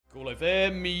Cool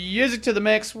FM, music to the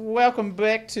max. Welcome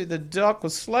back to the dock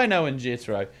with Slono and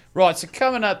Jethro. Right, so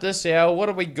coming up this hour, what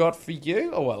have we got for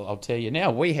you? Oh, well, I'll tell you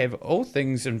now. We have all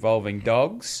things involving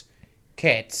dogs,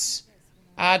 cats,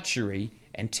 archery,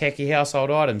 and tacky household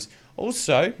items.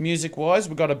 Also, music-wise,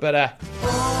 we've got a bit of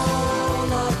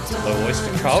Blue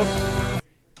Oyster Cult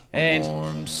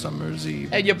and summer's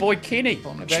eve. your boy Kenny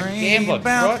about gambling,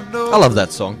 right? I love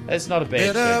that song. It's not a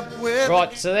bad tune.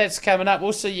 Right, so that's coming up.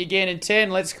 We'll see you again in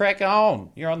 10. Let's crack on.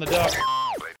 You're on the dock.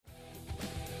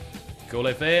 Cool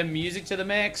FM, music to the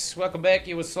max. Welcome back.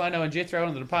 You with Slono and Jethro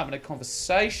in the Department of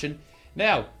Conversation.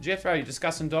 Now, Jethro, you're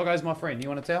discussing doggos, my friend. You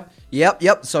want to tell?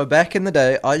 Yep. So back in the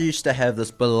day, I used to have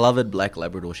this beloved black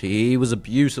Labrador. He was a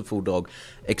beautiful dog,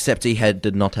 except he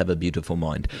did not have a beautiful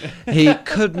mind. He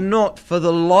could not, for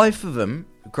the life of him,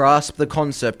 grasp the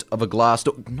concept of a glass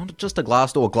door. Not just a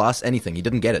glass door, glass anything. He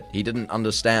didn't get it. He didn't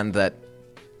understand that.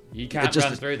 You can't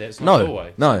run through that. It's not a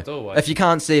doorway. No. If you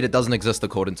can't see it, it doesn't exist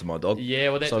according to my dog.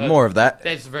 Yeah, well, so more of that.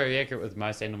 That's very accurate with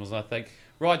most animals, I think.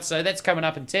 Right, so that's coming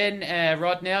up in 10.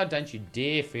 Right now, don't you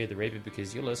dare fear the Reaper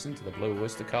because you're listening to the Blue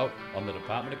Oyster Cult on the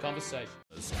Department of Conversation.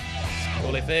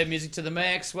 All FM, music to the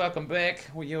max. Welcome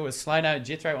back. You're with Slono and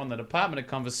Jethro on the Department of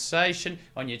Conversation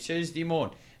on your Tuesday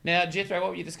morning. Now, Jethro, what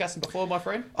were you discussing before, my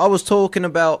friend? I was talking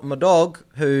about my dog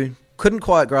who couldn't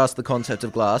quite grasp the concept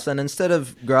of glass, and instead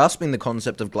of grasping the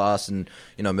concept of glass and,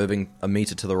 moving a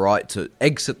meter to the right to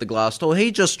exit the glass door,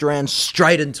 he just ran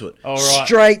straight into it. All right.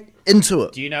 Straight into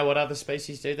it. Do you know what other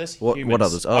species do this? What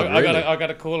others? Oh, I really?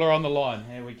 got a caller on the line.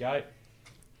 Here we go.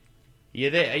 You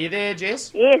there? Are you there,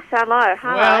 Jess? Yes, hello.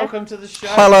 Welcome to the show.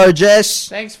 Hello, Jess.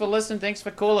 Thanks for listening. Thanks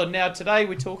for calling. Now, today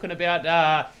we're talking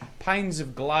about panes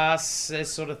of glass, that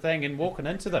sort of thing, and walking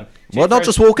into them. Well, not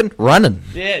just walking, running.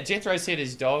 Yeah, Jethro said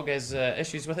his dog has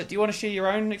issues with it. Do you want to share your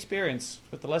own experience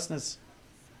with the listeners?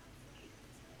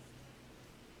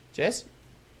 Jess?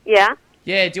 Yeah?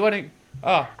 Yeah, do you want to...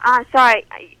 Oh. Sorry,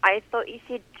 I thought you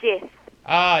said Jess.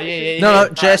 Yeah. No,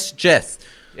 Jess. Yeah,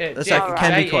 That's Jess, like, it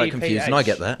can be quite J-E-P-H. confusing, I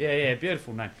get that. Yeah,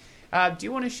 beautiful name. Do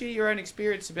you want to share your own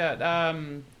experience about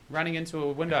running into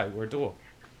a window or a door?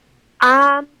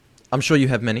 I'm sure you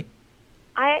have many.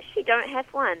 I actually don't have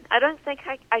one. I don't think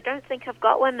I've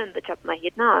got one in the top of my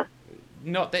head, no.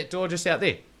 Not that door just out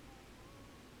there?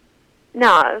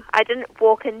 No, I didn't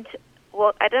walk in...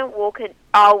 Oh,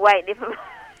 wait, never mind.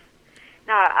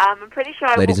 No, I'm pretty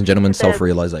sure Ladies and gentlemen,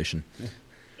 self-realization.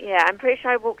 Yeah, I'm pretty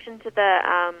sure I walked into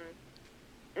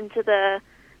the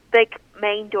big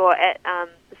main door at the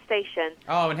station.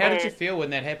 Oh, and how did you feel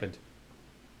when that happened?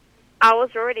 I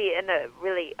was already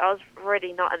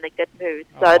not in a good mood,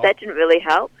 so that didn't really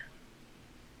help.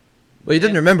 Well, you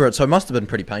didn't remember it, so it must have been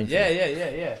pretty painful.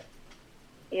 Yeah.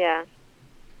 Yeah.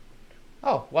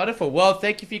 Oh, wonderful. Well,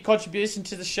 thank you for your contribution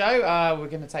to the show. We're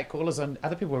going to take callers on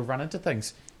other people who run into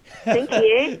things. Thank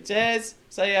you. Cheers.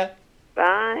 See ya.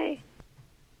 Bye.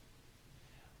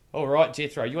 All right,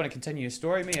 Jethro, you want to continue your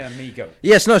story, me or me go?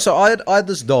 Yes, no, so I had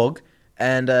this dog,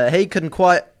 and he couldn't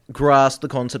quite grasp the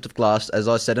concept of glass, as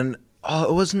I said, and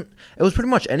it was pretty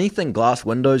much anything. Glass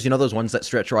windows, those ones that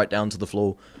stretch right down to the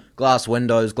floor. Glass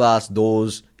windows, glass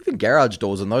doors, even garage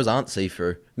doors, and those aren't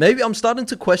see-through. Maybe I'm starting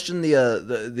to question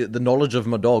the knowledge of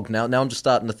my dog. Now I'm just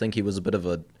starting to think he was a bit of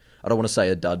a, I don't want to say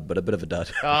a dud, but a bit of a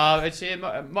dud.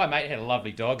 My mate had a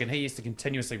lovely dog, and he used to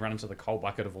continuously run into the coal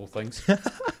bucket of all things.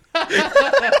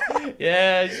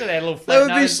 Yeah, he just had a little flat nose.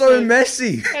 That would be so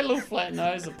messy. Had a little flat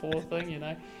nose, the poor thing,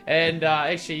 And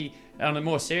actually, on a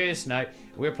more serious note,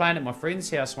 we were playing at my friend's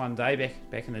house one day,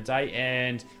 back in the day,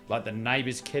 and like the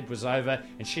neighbour's kid was over,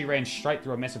 and she ran straight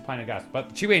through a massive pane of glass.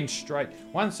 But she ran straight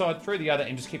one side through the other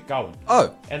and just kept going.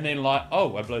 Oh. And then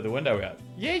I blew the window out.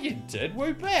 Yeah, you did.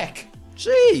 We're back.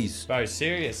 Jeez. Oh,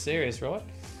 serious, right?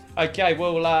 Okay,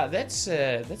 well, that's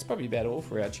probably about all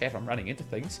for our chat on running into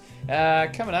things.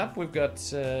 Coming up, we've got...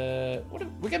 we're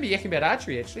going to be yakking about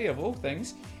archery, actually, of all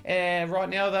things. And right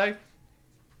now, though,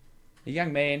 a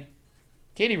young man,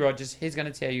 Kenny Rogers, he's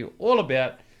going to tell you all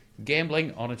about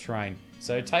gambling on a train.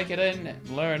 So take it in,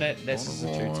 learn it. This is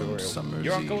the tutorial.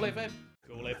 You're on Cool FM.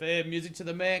 Cool FM, music to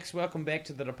the max. Welcome back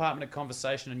to the Department of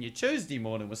Conversation on your Tuesday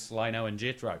morning with Slono and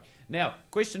Jethro. Now,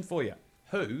 question for you.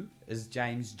 Who is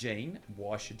James Jean?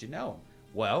 Why should you know him?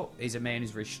 Well, he's a man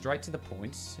who's very straight to the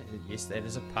point. Yes, that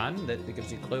is a pun. That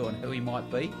gives you a clue on who he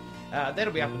might be.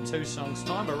 That'll be up in 2 songs'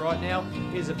 time, but right now,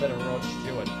 here's a bit of Rod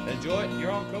Stewart. Enjoy it.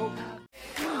 You're on Cool.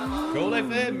 Cool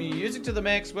FM, music to the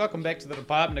max. Welcome back to the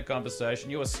Department of Conversation.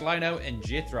 You're Slono and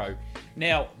Jethro.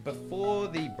 Now, before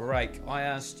the break, I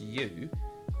asked you,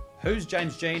 who's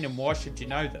James Jean and why should you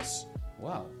know this?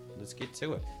 Well, let's get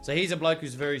to it. So he's a bloke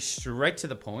who's very straight to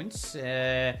the point.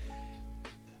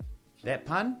 That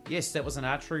pun? Yes, that was an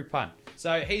archery pun.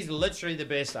 So he's literally the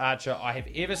best archer I have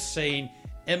ever seen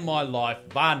in my life,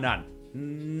 bar none.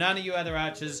 None of you other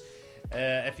archers,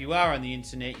 if you are on the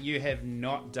internet, you have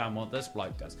not done what this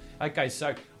bloke does. Okay,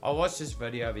 so I watched this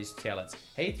video of his talents.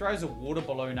 He throws a water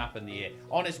balloon up in the air.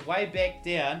 On his way back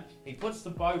down, he puts the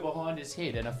bow behind his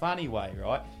head in a funny way,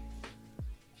 right?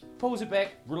 Pulls it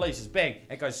back, releases, bang.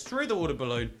 It goes through the water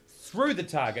balloon, through the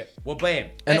target. Well, bam.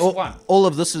 And That's one. all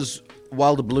of this is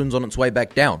while the balloon's on its way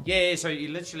back down. Yeah, so he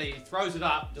literally throws it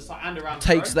up, just like underarm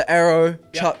Takes throw. the arrow,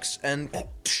 chucks, and...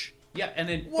 Yeah, and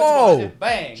then puts it Whoa! behind it,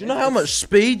 bang. Do you know how much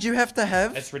speed you have to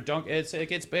have? It's redonkulous. It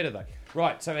gets better though.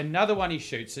 Right, so another one he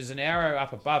shoots is an arrow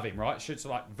up above him, right? Shoots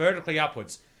like vertically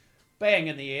upwards. Bang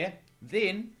in the air.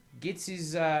 Then gets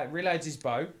his, reloads his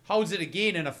bow, holds it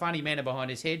again in a funny manner behind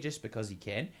his head just because he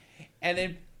can, and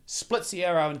then splits the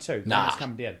arrow in two. Nah. It's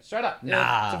coming down. Straight up.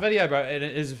 Nah. It's a video, bro.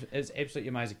 It's absolutely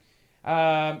amazing.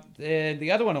 And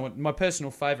the other one, my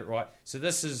personal favourite, right? So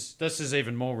this is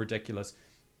even more ridiculous.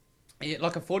 Yeah,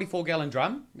 like a 44-gallon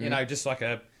drum, you know, just like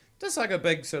a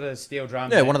big sort of steel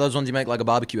drum. Yeah, one of those ones you make like a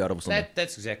barbecue out of or something.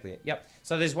 That's exactly it. Yep.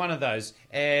 So there's one of those,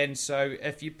 and so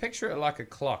if you picture it like a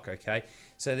clock, okay.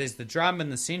 So there's the drum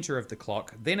in the center of the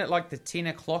clock. Then at like the 10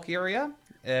 o'clock area,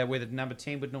 where the number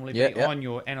 10 would normally be on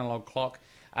your analog clock.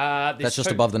 That's just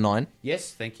above the 9.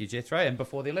 Yes, thank you, Jethro, and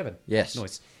before the 11. Yes.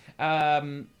 Nice.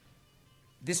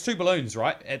 There's two balloons,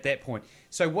 right, at that point.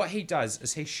 So what he does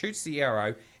is he shoots the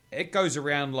arrow. It goes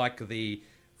around like the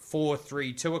 4,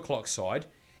 3, 2 o'clock side.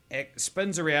 It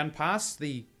spins around past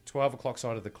the 12 o'clock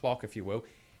side of the clock, if you will.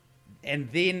 And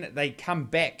then they come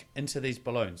back into these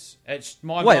balloons. It's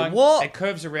mind-blowing. Wait, what? It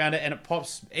curves around it and it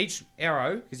pops each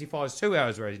arrow, because he fires 2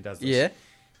 arrows where he does this. Yeah.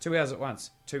 2 arrows at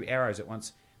once. 2 arrows at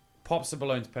once. Pops the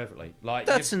balloons perfectly. Like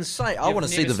That's insane. I you've want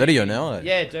to see never the video seen- now.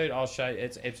 Yeah, dude, I'll show you.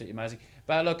 It's absolutely amazing.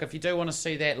 But look, if you do want to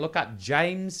see that, look up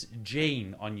James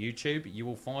Jean on YouTube. You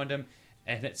will find him.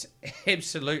 And it's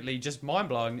absolutely just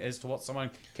mind-blowing as to what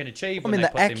someone can achieve I when mean, they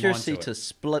the put their mind accuracy to to it.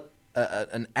 split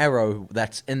an arrow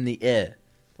that's in the air.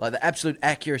 Like, the absolute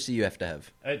accuracy you have to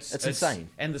have. It's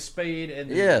insane. And the speed and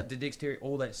Yeah. the dexterity,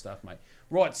 all that stuff, mate.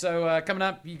 Right, so coming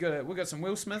up, we've got some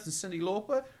Will Smith and Cyndi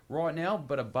Lauper right now,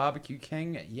 but a Barbecue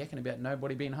King yakking about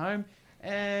nobody being home.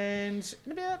 And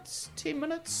in about 10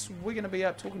 minutes, we're going to be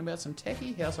up talking about some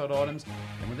tacky household items.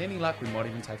 And with any luck, we might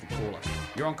even take a caller.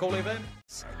 You're on Cool FM?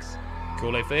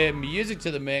 Cool FM, music to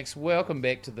the max. Welcome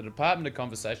back to the Department of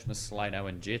Conversation with Slano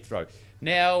and Jethro.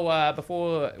 Now, a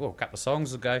couple of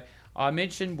songs ago, I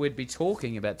mentioned we'd be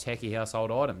talking about tacky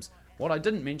household items. What I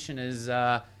didn't mention is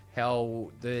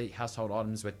how the household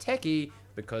items were tacky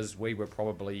because we were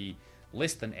probably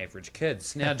less than average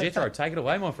kids. Now, Jethro, take it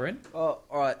away, my friend. Oh,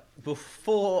 all right.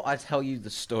 Before I tell you the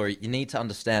story, you need to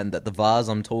understand that the vase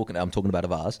I'm talking about a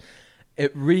vase,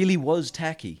 it really was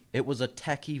tacky. It was a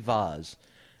tacky vase.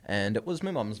 And it was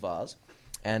my mum's vase.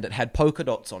 And it had polka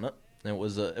dots on it. And it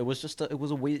was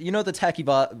a weird, you know, the tacky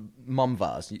mum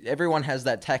vase. Everyone has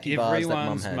that tacky vase that mum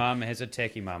Everyone's had. mum has a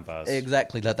tacky mum vase.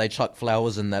 Exactly, that they chuck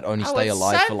flowers in that only stay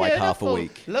alive for like half a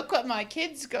week. Look what my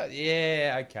kids got.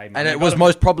 Yeah, okay. Mum. And They it got was them-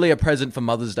 most probably a present for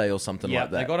Mother's Day or something Yeah,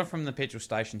 like that. they got it from the petrol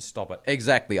station. Stop it.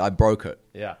 Exactly, I broke it.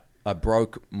 Yeah. I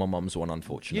broke my mum's one,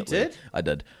 unfortunately. You did? I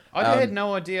did. I had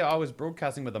no idea I was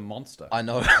broadcasting with a monster. I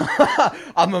know.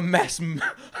 I'm a mass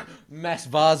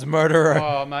vase murderer.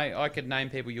 Oh, mate, I could name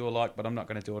people you were like, but I'm not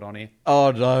going to do it on here. Oh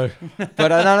no! But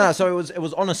no. So it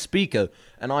was on a speaker,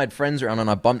 and I had friends around, and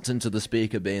I bumped into the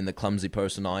speaker, being the clumsy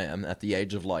person I am at the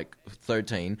age of like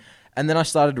 13, and then I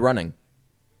started running.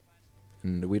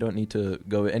 And we don't need to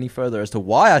go any further as to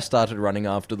why I started running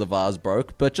after the vase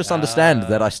broke, but just understand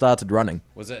that I started running.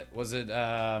 Was it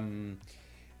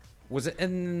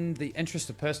in the interest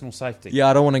of personal safety? Yeah,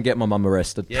 I don't want to get my mum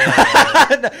arrested. Yeah.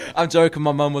 I'm joking.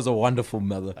 My mum was a wonderful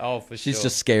mother. Oh, for sure. She's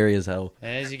just scary as hell.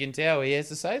 And as you can tell, he has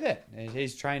to say that.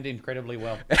 He's trained incredibly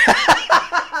well.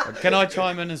 Can I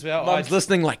chime in as well? Mum's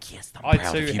listening like, yes, I'm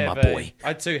proud of you, my boy.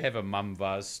 I too have a mum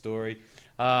vase story.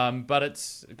 But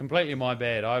it's completely my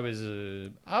bad. I was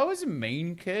a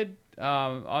mean kid.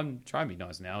 I'm trying to be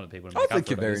nice now to people. I think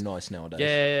you're very nice nowadays.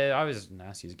 Yeah, I was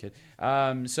nasty as a kid.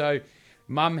 So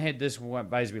Mum had this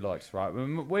vase we liked, right?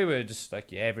 We were just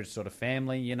like your average sort of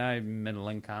family, you know, middle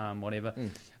income, whatever.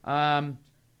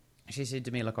 She said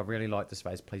to me, look, I really like this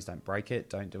vase. Please don't break it.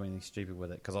 Don't do anything stupid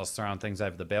with it. Because I was throwing things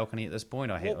over the balcony at this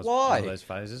point. I was why? one of those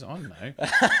phases. I don't know.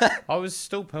 I was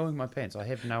still pooing my pants. I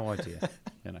have no idea.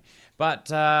 You know. But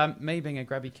me being a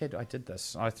grubby kid, I did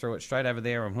this. I threw it straight over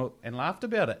there and laughed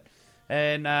about it.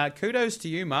 And kudos to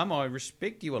you, Mum. I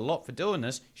respect you a lot for doing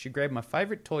this. She grabbed my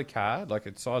favourite toy car, like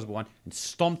a sizable one, and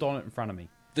stomped on it in front of me.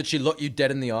 Did she look you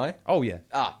dead in the eye? Oh, yeah.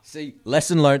 Ah, see,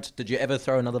 lesson learnt. Did you ever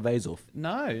throw another vase off?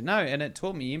 No, and it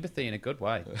taught me empathy in a good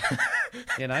way.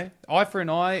 You know, eye for an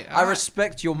eye. I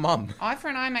respect your mum. Eye for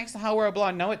an eye makes the whole world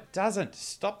blind. No, it doesn't.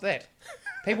 Stop that.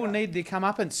 People need their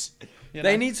comeuppance. You know?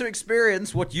 They need to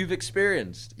experience what you've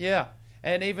experienced. Yeah.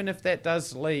 And even if that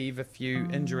does leave a few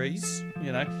injuries,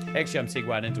 you know. Actually, I'm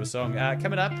segueing into a song.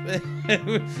 Coming up,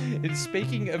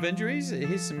 speaking of injuries,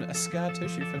 here's some scar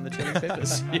tissue from the Chili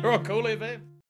Peppers. You're on Cool FM.